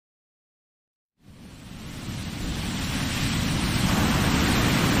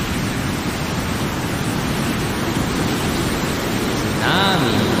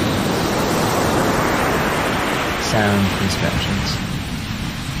these factions.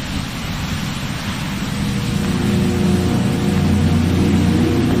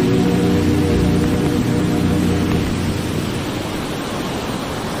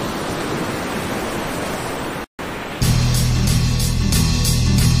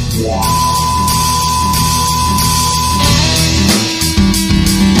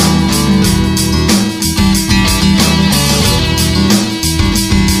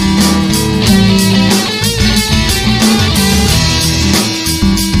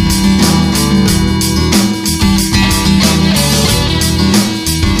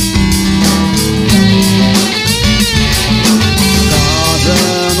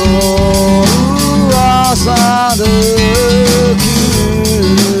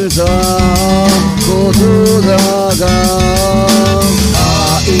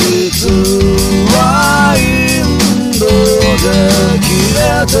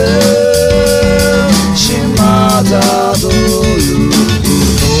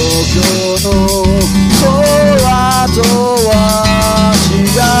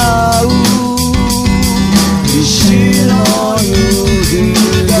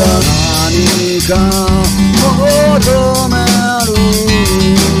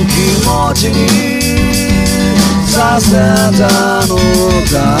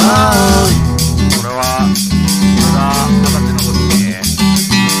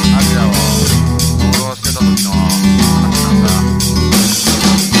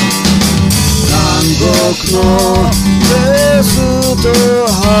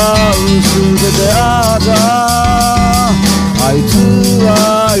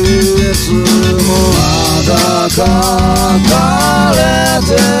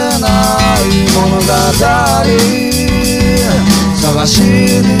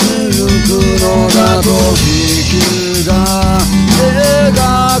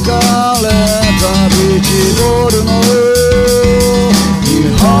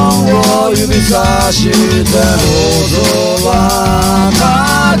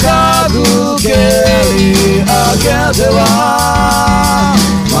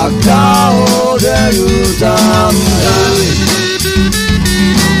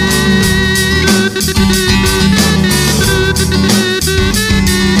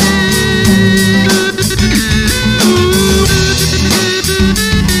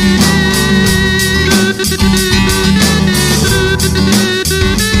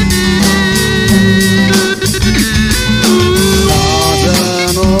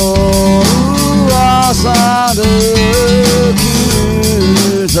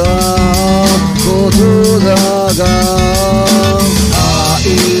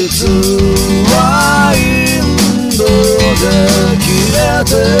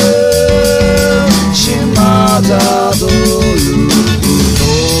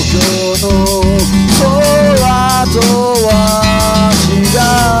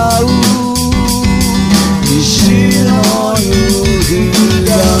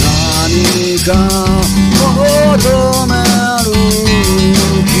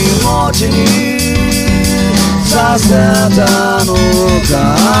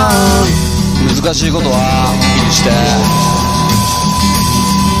難しいことはして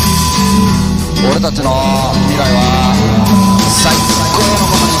俺たちの未来は最高の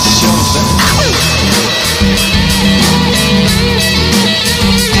ままにしようぜ。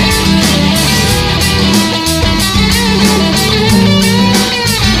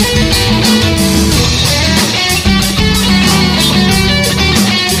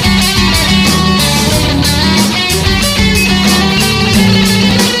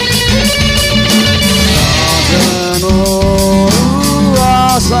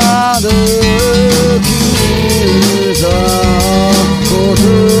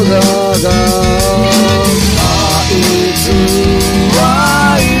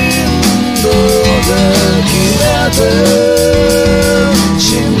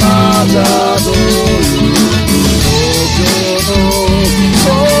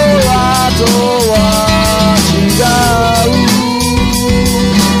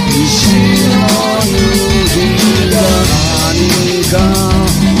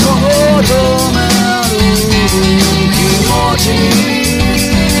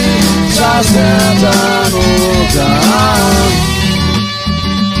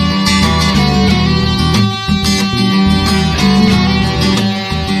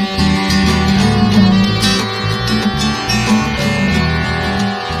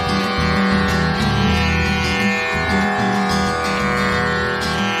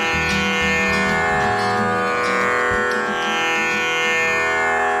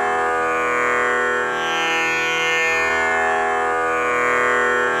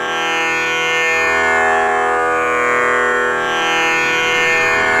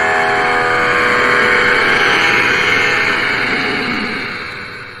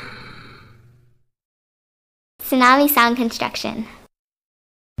Tsunami Sound Construction.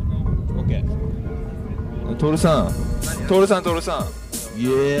 OK。トルさん。イ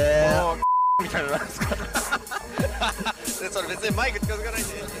エーイ。みたいななんですか。それ別にマイク近づかないん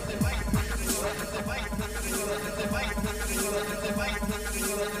で。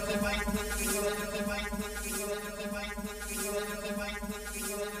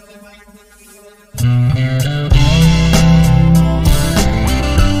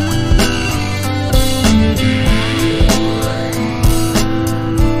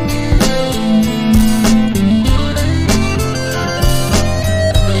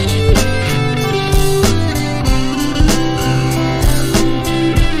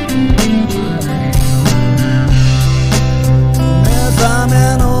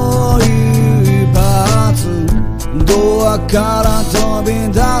から飛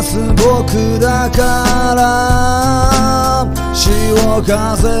び出す僕だから潮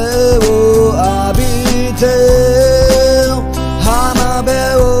風を浴びて浜辺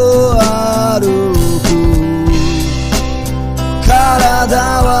を歩く体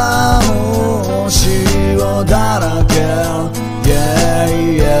はもう潮だらけ、yeah,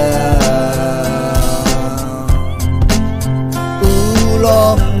 yeah. ウー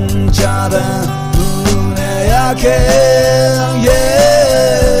ロン茶でyeah,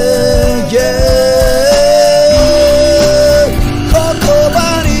 yeah. 言葉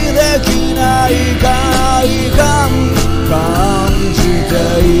にできない快感感じて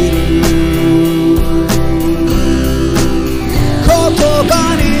いる言葉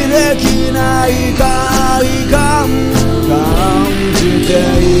にできない快感感じて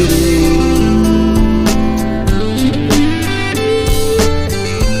いる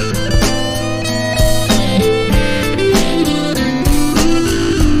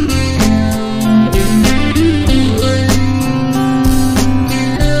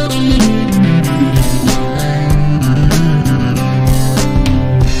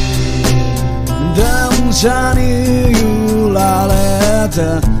電車に揺られて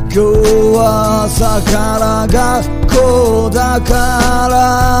今日は朝から学校だから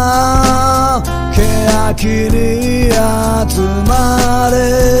欅に集まれ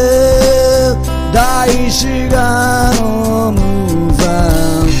大志賀の無残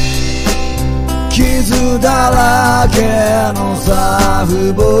傷だらけのサー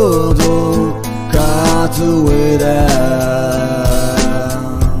フボード担いで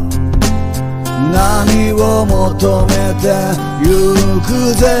波を求めてゆく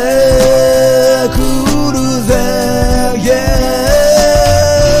ぜ来るぜ、yeah.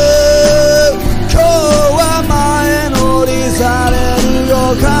 今日は前乗りされる予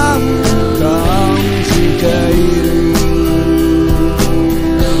感感じている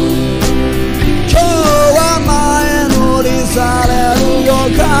今日は前乗りされる予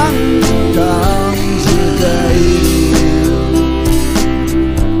感感じている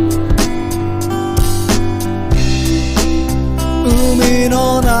海の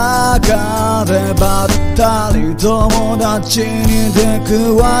中でばったり友達に出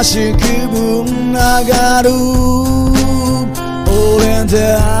くわし気分上がる俺出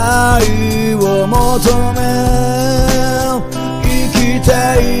会いを求め生きて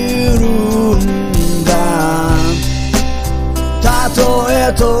いるんだたとえ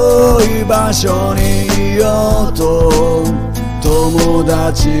遠い場所にいようと友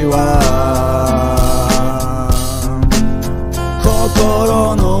達は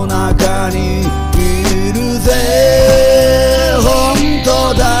心の中にいるぜ本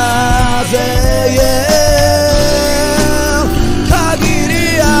当だぜ、yeah. 限り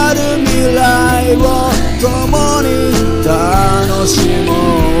ある未来を共に楽しも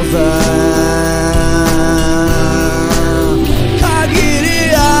うぜ限り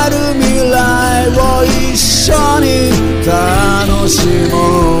ある未来を一緒に楽しも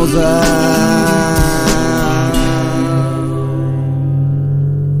うぜ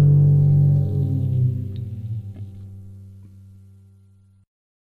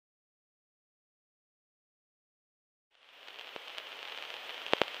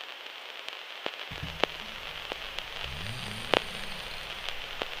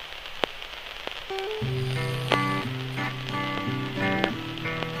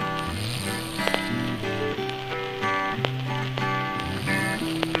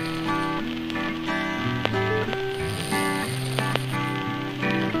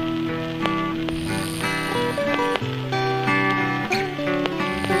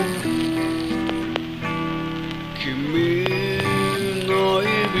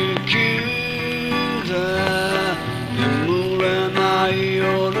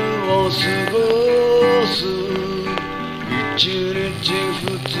日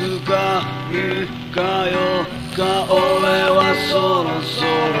二日三日四日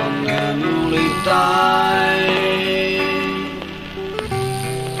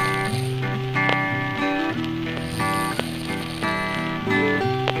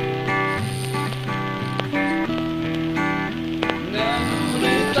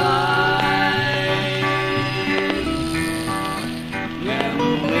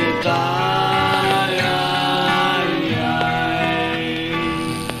たい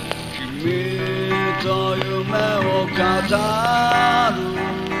君と夢を語る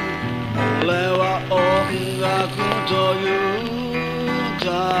俺は音楽というか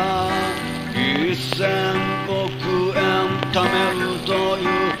1000億円貯めると言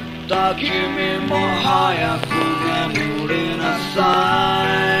った君も早く眠りなさ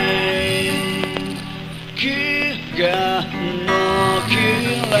い期限の切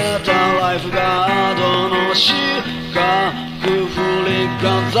れたライフガードの四角振りか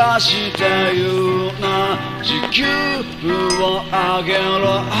ざして言うな時給を上げ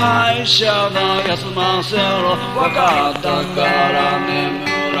ろ歯医者だ休ませろ分かったから眠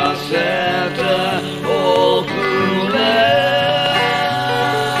らせておくれ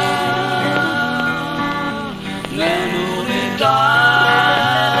眠りた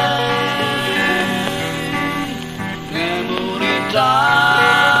い眠りた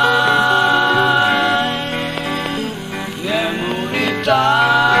い眠りた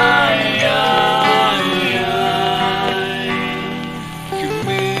い君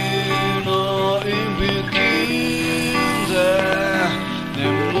のいびきで眠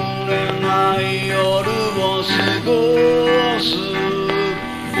れない夜を過ごす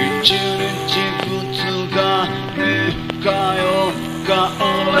一日二日三日よか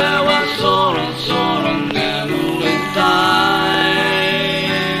俺はそろそろ眠りたい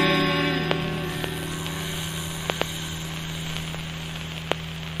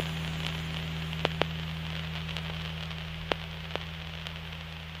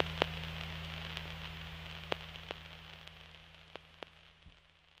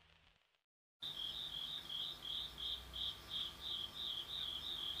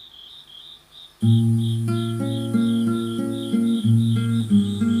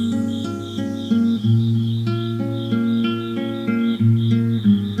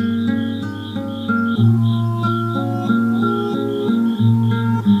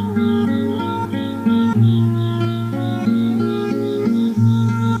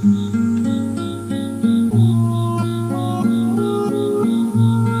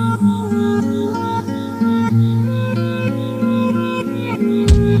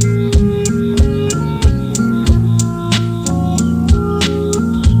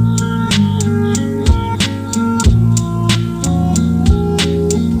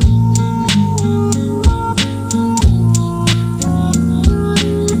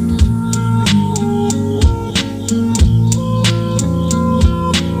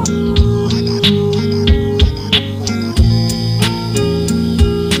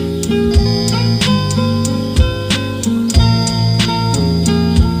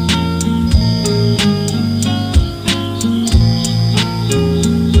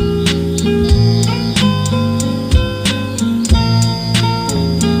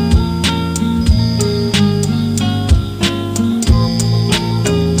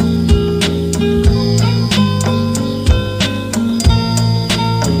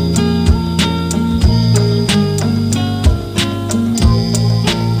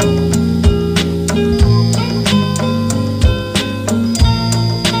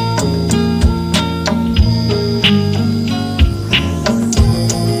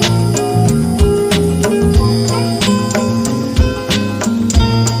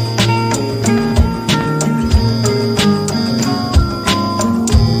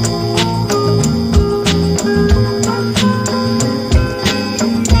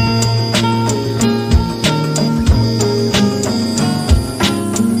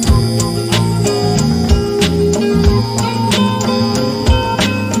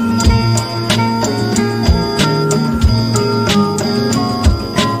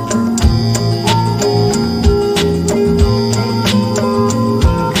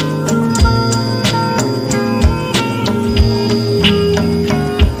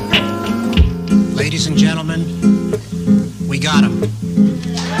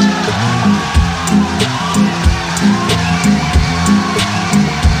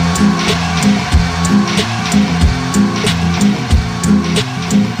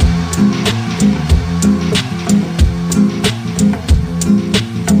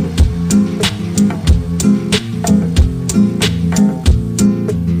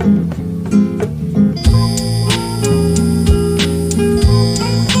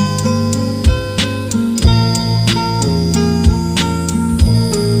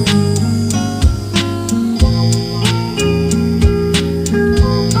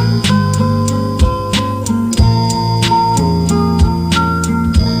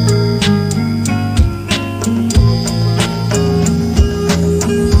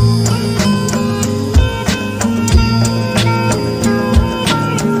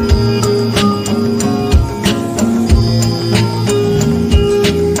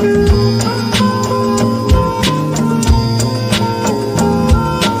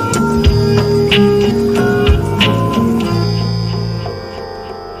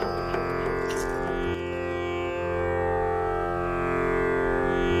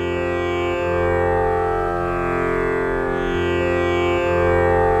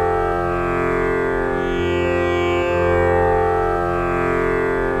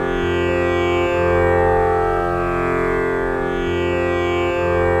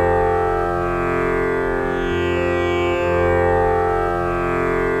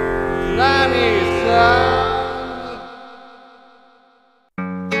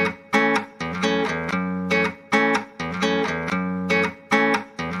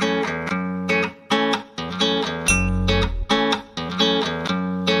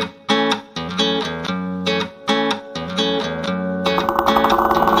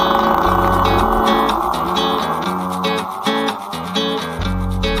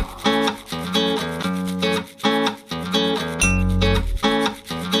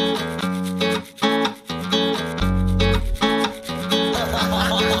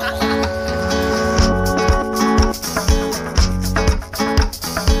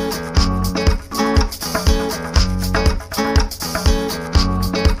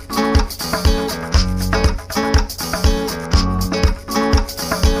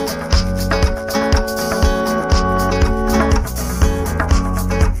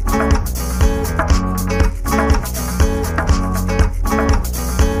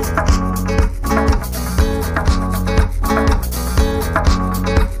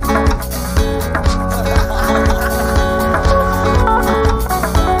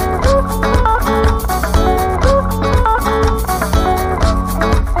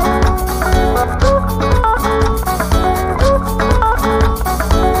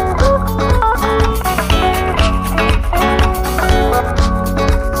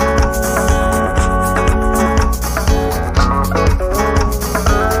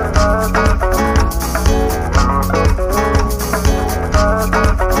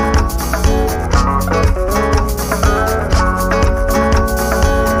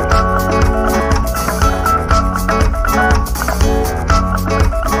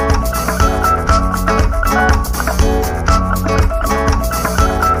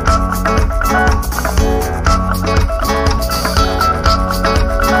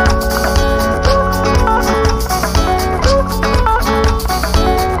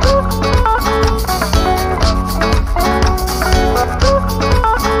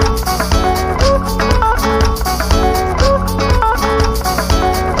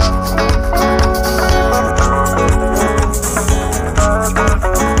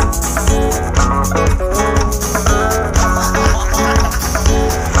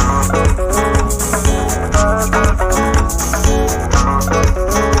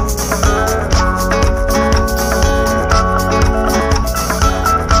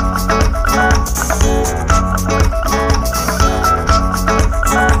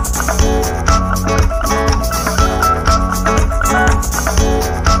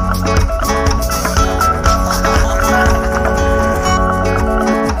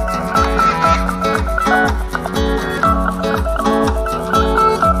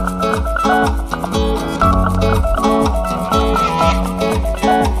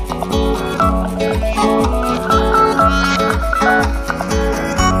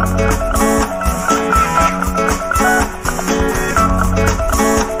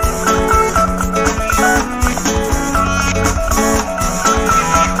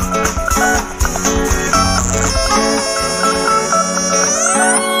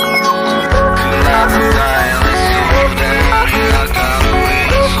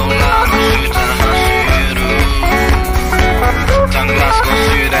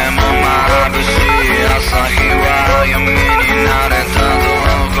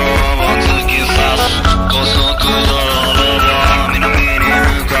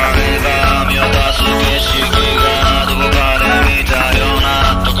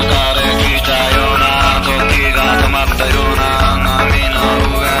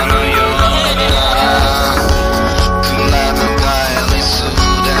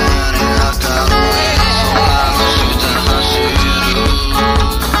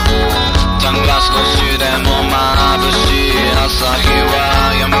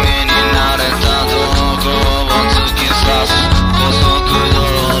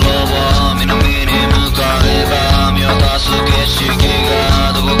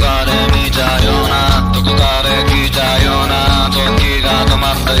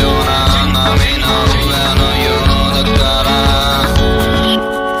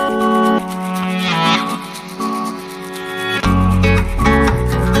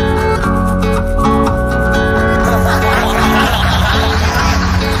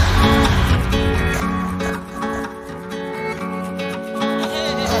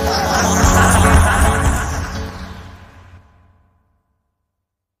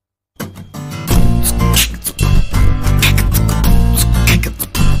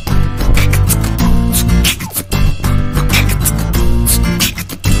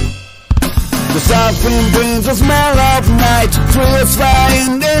Suffering brings the smell of night, trees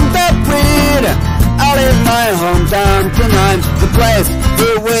flying in the breeze. I leave my hometown tonight, the place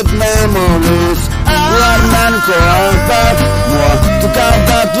filled with memories. One man for our path, more to count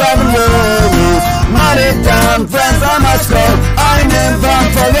that love and worries. Money down, friends, I must go, I never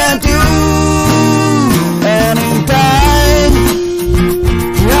forget you. Anytime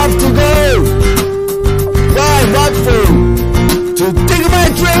you have to go, why, what for? To take my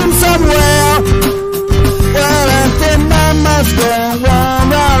dream somewhere. Well, I think I must go round.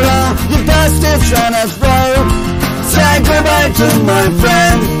 The dust is on us road. Say goodbye to my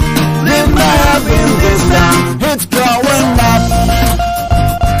friend. Live my life in this town. It's growing up.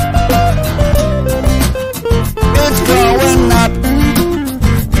 It's growing up.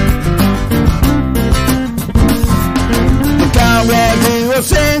 The town where we will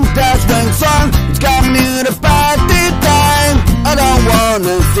sing that swing song. It's coming to the party time. I don't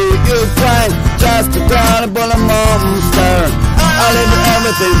wanna see you cry, just a terrible monster. I leave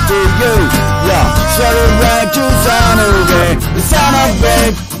everything to you, yeah. Show it right to sun away, the sun of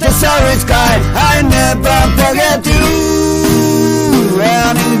break, the starry sky. I never forget you.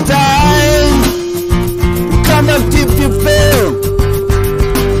 Anytime, come back if you feel.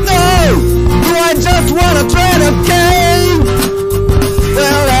 No, I just wanna try to game.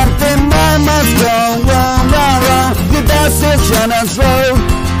 Well, I think I must go wrong. The decision is road.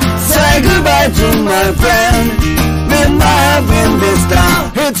 Say goodbye to my friend. Live my life in this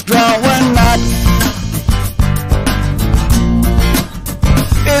town. It's growing up.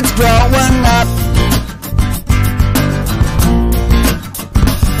 It's growing up.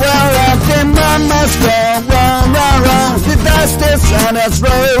 Well, I think I must go wrong. The decision is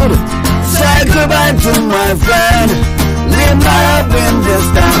road. Say goodbye to my friend. Live my life in this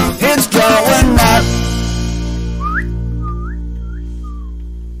town. It's growing up.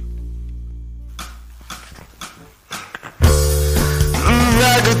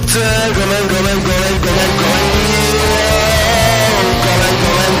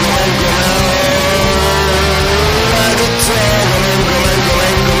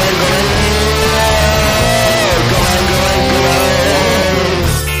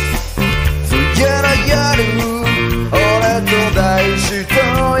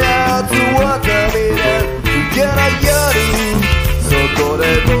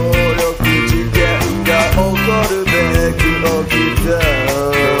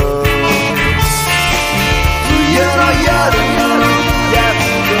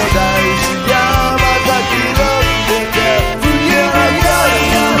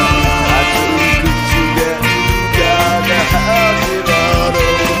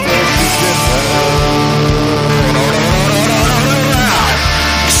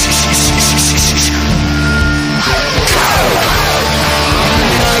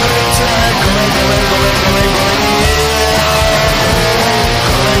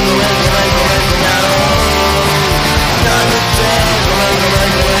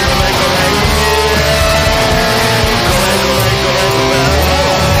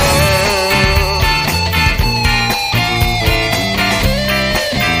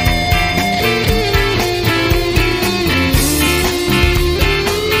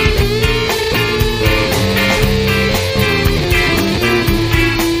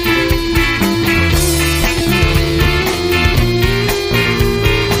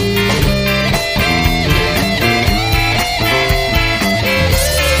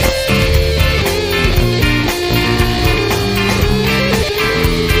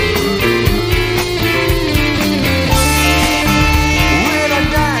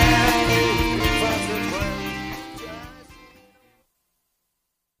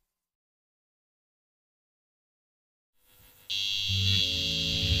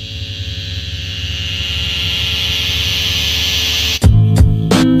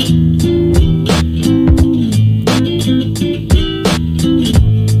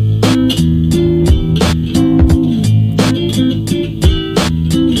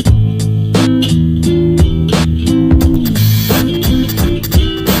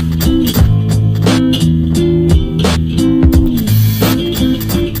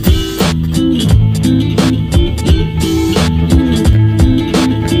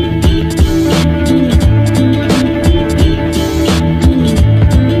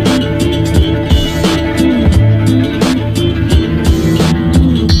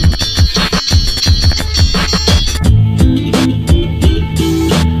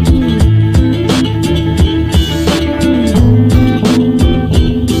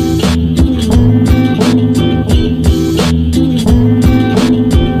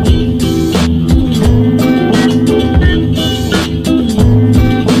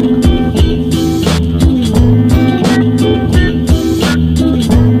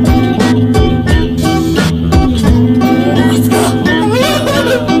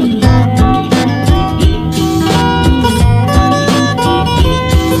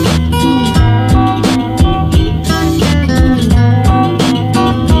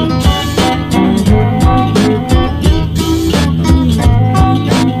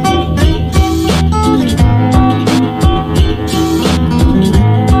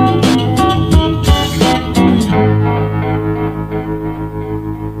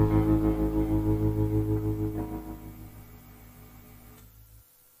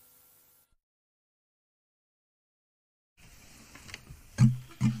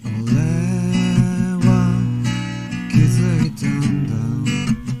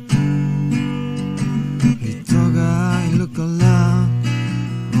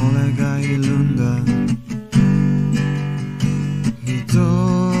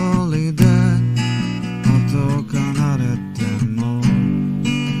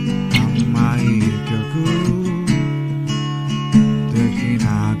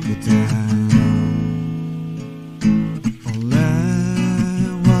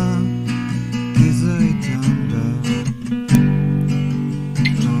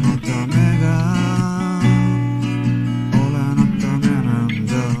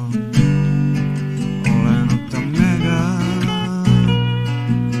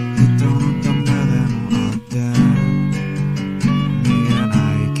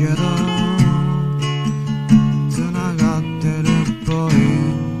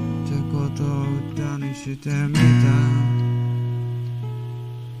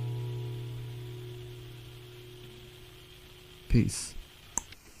 Peace.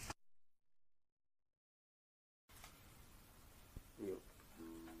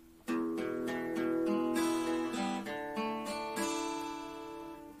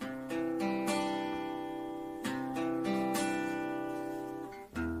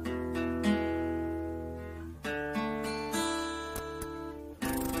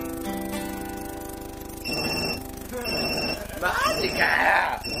 マジかよ。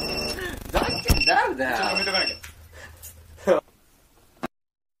だってなんだよ。ちょっと見とかなきゃ。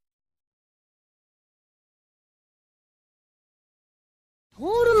トー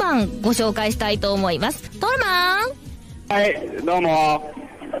ルマンご紹介したいと思います。トールマン。はい、どうも。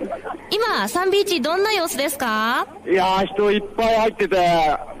今、サンビーチどんな様子ですか？いやー、人いっぱい入って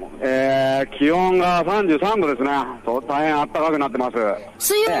て、気温が33度ですね。大変暖かくなってます。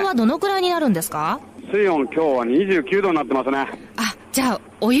水温はどのくらいになるんですか？水温今日は29度になってますね。あ、じゃあ、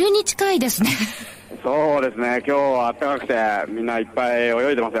お湯に近いですね。そうですね、今日は暖かくて、みんないっぱい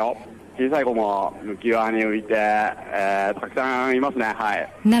泳いでますよ。小さい子も浮き輪に浮いて、たくさんいますね、はい。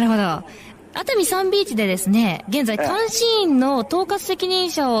なるほど。熱海サンビーチでですね、現在監視員の統括責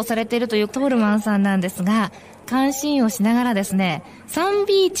任者をされているというトールマンさんなんですが、監視員をしながらですね、サン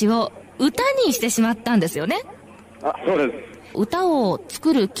ビーチを歌にしてしまったんですよね。あ、そうです。歌を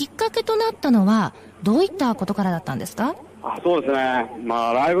作るきっかけとなったのは、どういったことからだったんですか？あ、そうですね。ま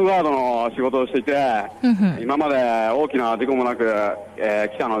あ、ライフガードの仕事をしていて、今まで大きな事故もなく、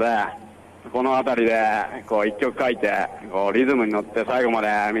来たので、この辺りで、こう、一曲書いて、こう、リズムに乗って最後まで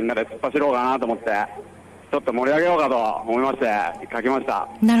みんなで突っ走ろうかなと思って、ちょっと盛り上げようかと思いまして、書きました。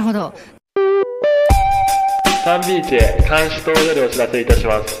なるほど。サンビーチへ監視塔よりお知らせいたし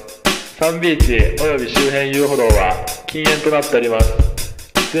ます。サンビーチ及び周辺遊歩道は禁煙となっております。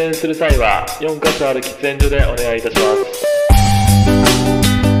喫煙する際は4カ所ある喫煙所でお願いいたします。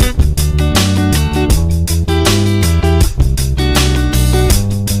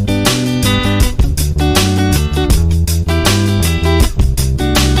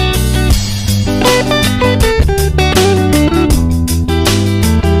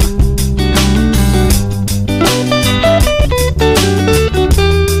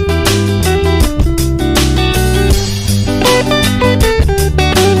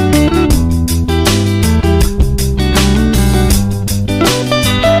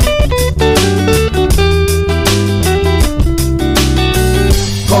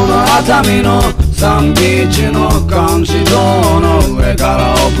熱海のサンビーチの監視塔の上か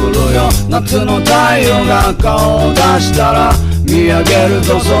ら送るよ。夏の太陽が顔を出したら見上げる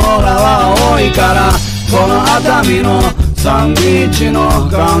と空は青いから。この熱海のサンビーチの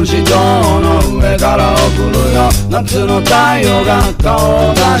監視塔の上から送るよ。夏の太陽が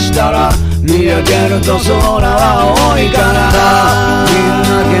顔を出したら見上げると空は青いから。みん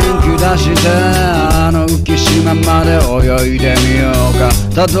な元気出してあの浮島まで泳いでみようか。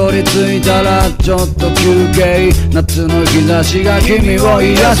たどり着いたらちょっと休憩。夏の日差しが君を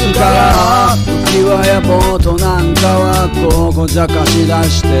癒すから。浮き輪やボートなんかはここじゃ貸し出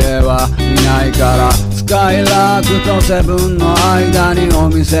してはいないから。スカイラークとセブンの間にお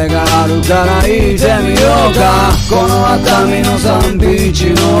店があるから行ってみようか。この熱海のサンビー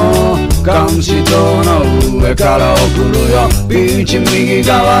チの監視塔の上から送るよ。ビーチ右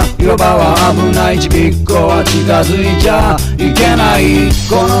側広場は危ない。ちびっこは近づいちゃいけない。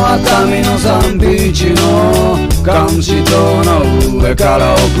この熱海のサンビーチの監視塔の上か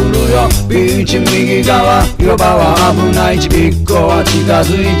ら送るよ。ビーチ右側広場は危ない。ちびっこは近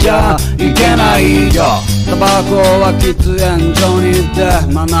づいちゃいけないよ。タバコは喫煙所に行って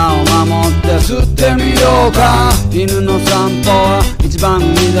マナーを守って吸ってみようか。犬の散歩は一番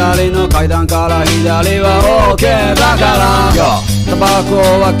左の階段から左は OK だからよ。タバコ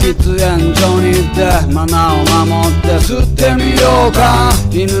は喫煙所に行ってマナーを守って吸ってみようか。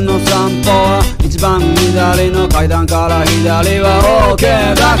犬の散歩は一番左の階段から左は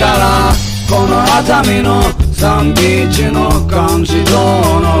OK だから。この熱海のサンビーチの監視塔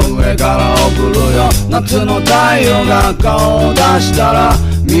の上から送るよ。夏の太陽が顔を出したら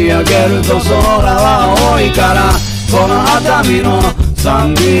見上げると空は青いから。この熱海のサ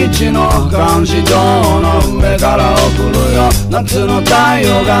ンビーチの監視塔の上から送るよ。夏の太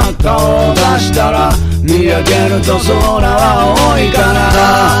陽が顔を出したら見上げると空は青いか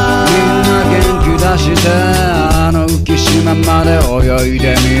ら。みんな元気出してあの浮島まで泳い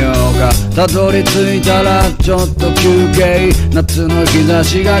でみようか。たどり着いたらちょっと休憩。夏の日差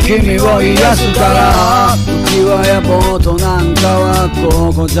しが君を癒すから。浮き輪やボートなんかは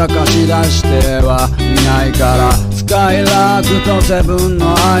ここじゃ貸し出してはいないから。スカイラークとセブン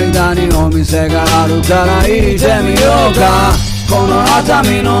の間にお店があるから行ってみようか。この熱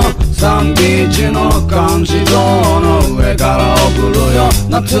海のサンビーチの監視塔の上から送るよ。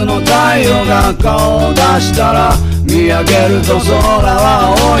夏の太陽が顔を出したら見上げると空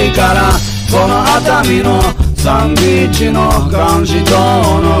は青いから、この熱海のサンビーチの監視塔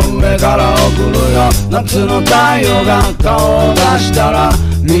の上から送るよ。夏の太陽が顔を出したら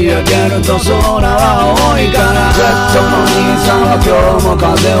見上げると空は青いから。 Z の兄さんは今日も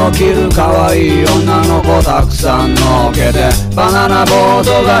風を切る可愛い女の子たくさんのけて、バナナボー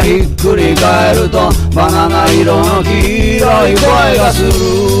ドがひっくり返るとバナナ色の黄色い声がする。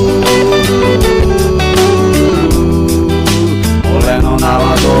俺の名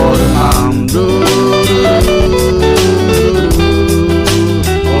はトールマンル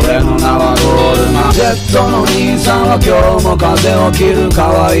俺の名はトールマン。 Z の兄さんは今日も風を切る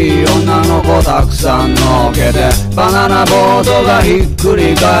可愛い女の子たくさんのけて、バナナボードがひっく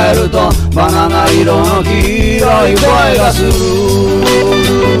り返るとバナナ色の黄色い声がする。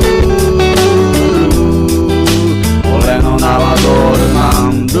俺の名はトールマ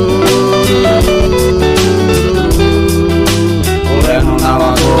ン俺の名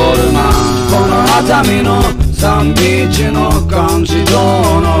はトールマン。この熱海のサンビーチの監視塔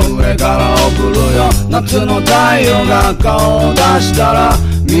の上から送るよ。夏の太陽が顔を出したら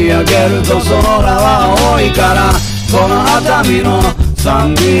見上げると空は青いから、この熱海のサ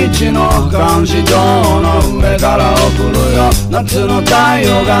ンビーチの監視塔の上から送るよ。夏の太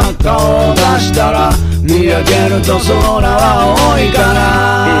陽が顔を出したら見上げると空は青いか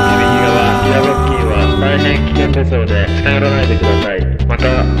ら。右側、岩付近は大変危険ですので近寄らないでください。また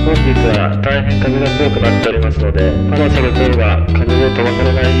本日は大変風が強くなっておりますので、パラソル等が風で飛ばさ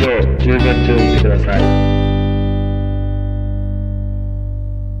れないよう十分注意してください。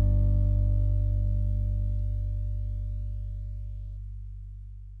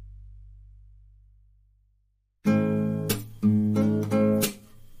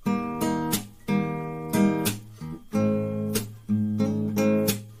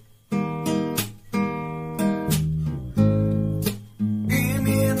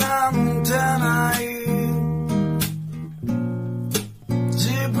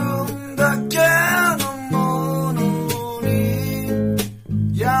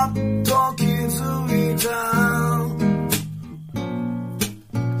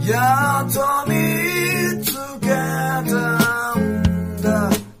やっと見つけたんだ。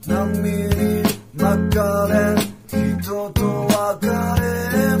波に巻かれ人と別れ、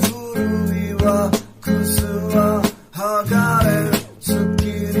古いワックスは剥がれ、好き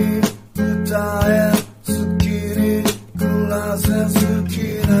に歌え好きに暮らせ、好き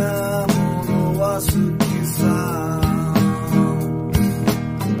なものは好きさ。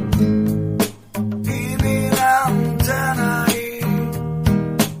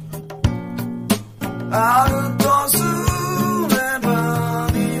あるとすれば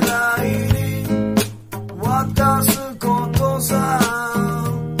未来に渡すことさ。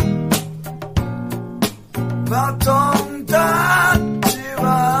バトンタッチ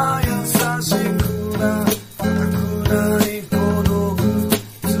は優しくな、高くなり孤独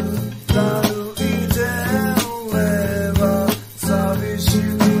貫いて俺は寂しく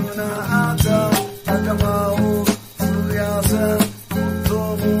なった。仲間を増やせ、子供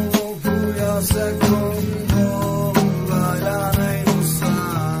を増やせ、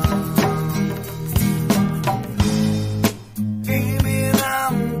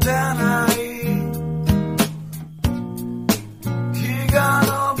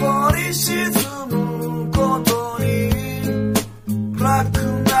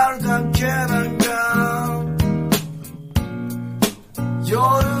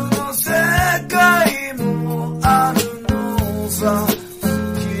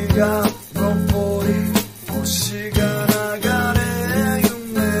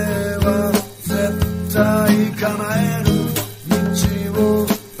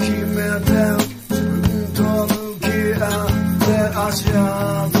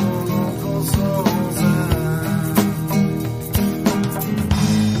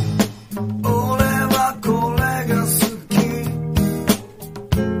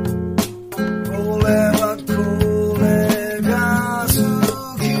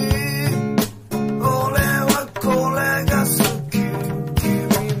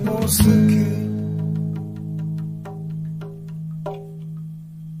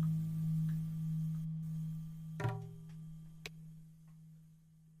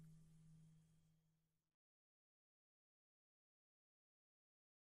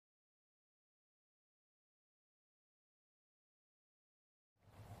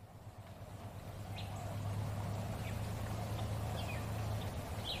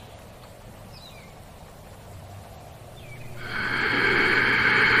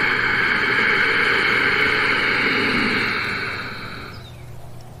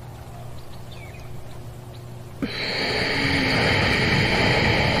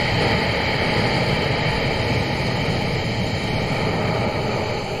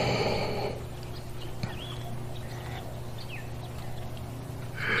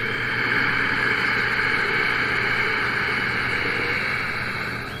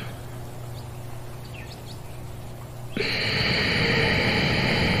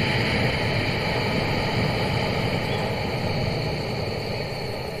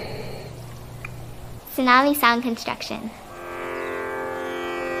Tsunami Sound Construction.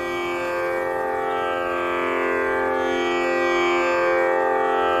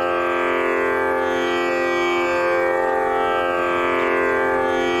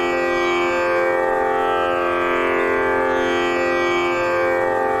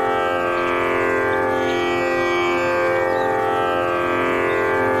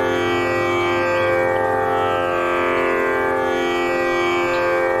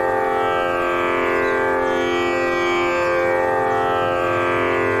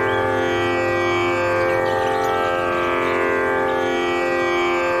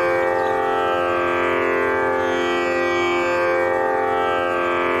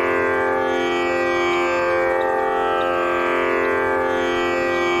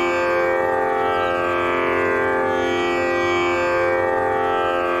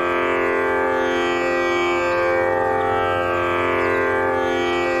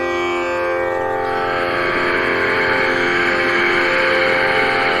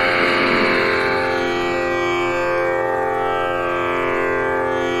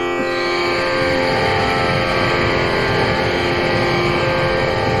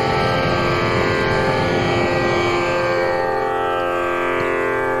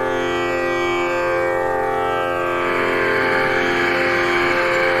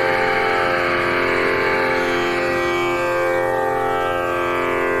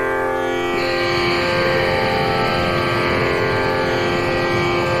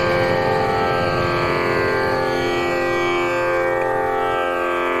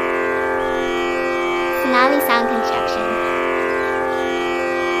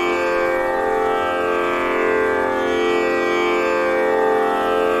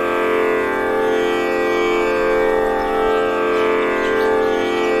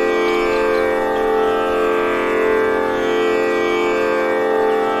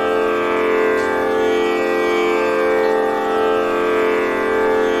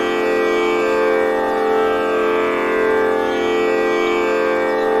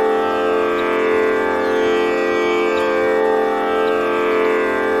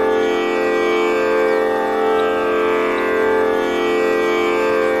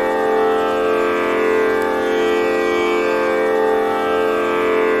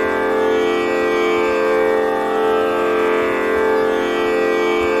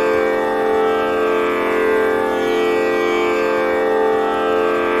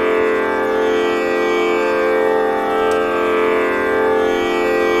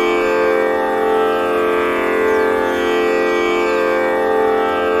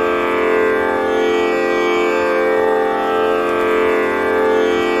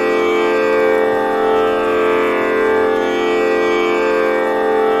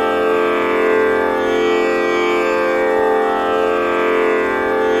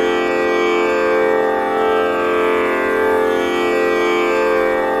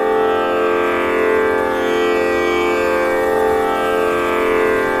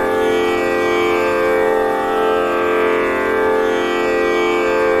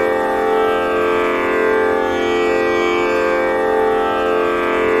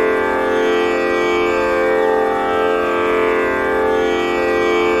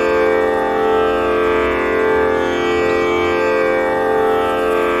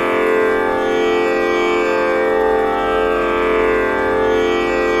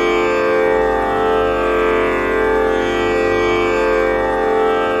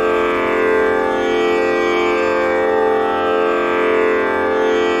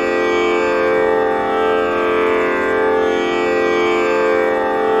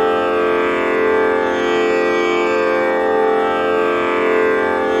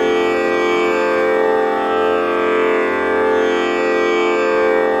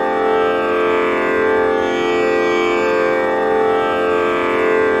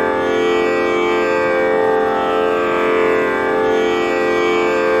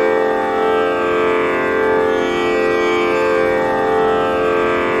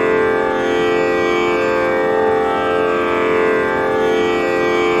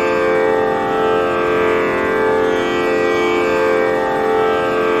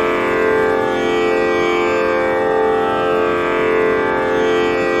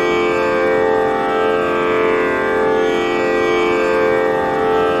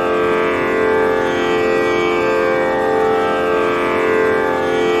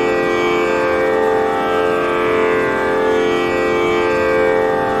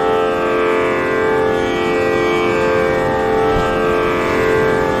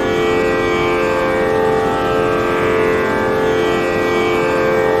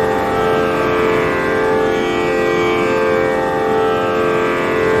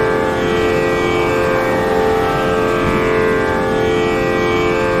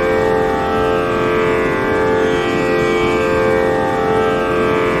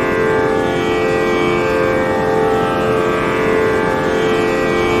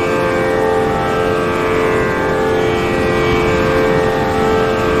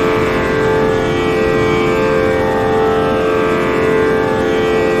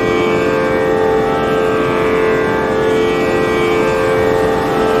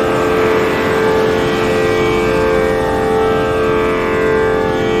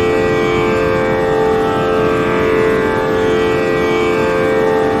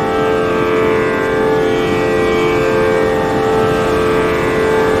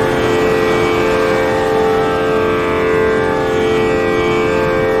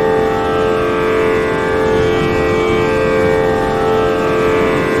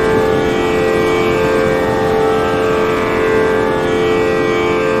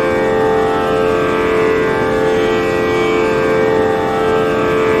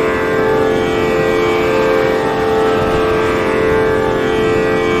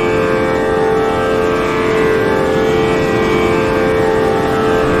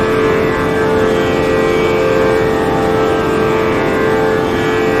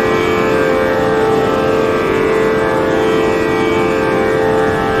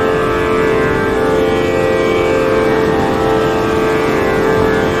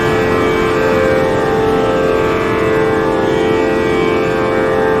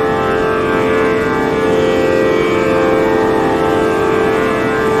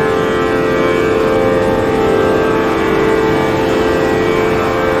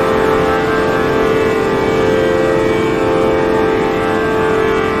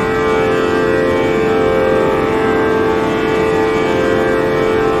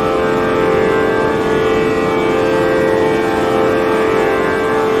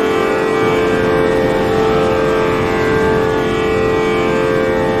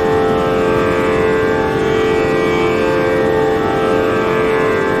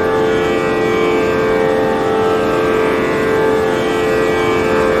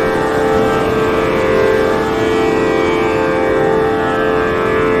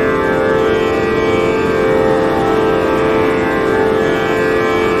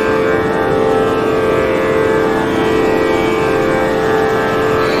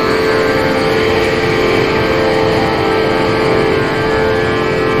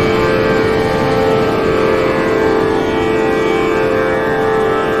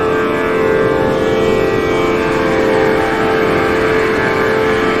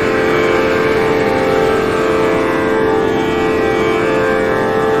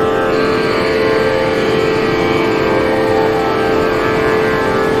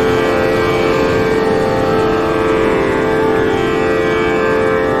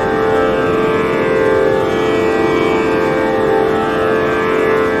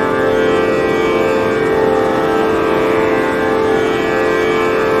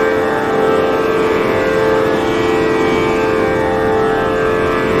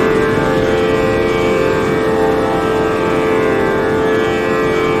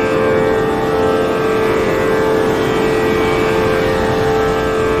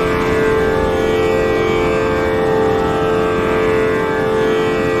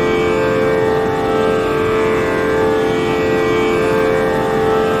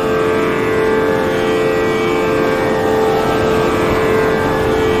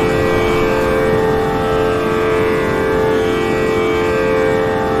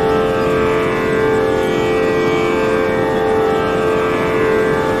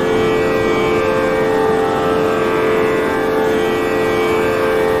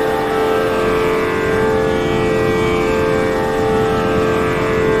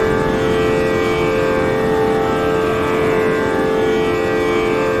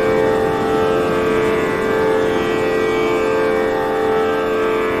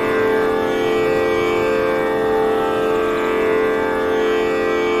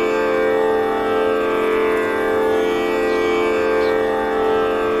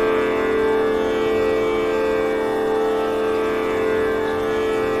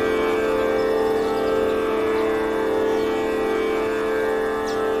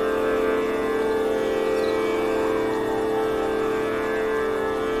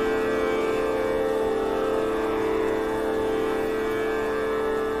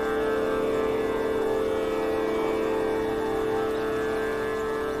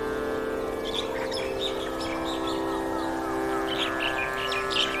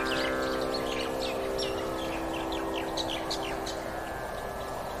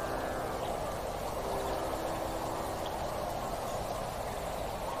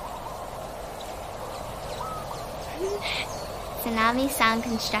 Tsunami Sound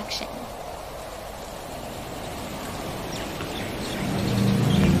Construction.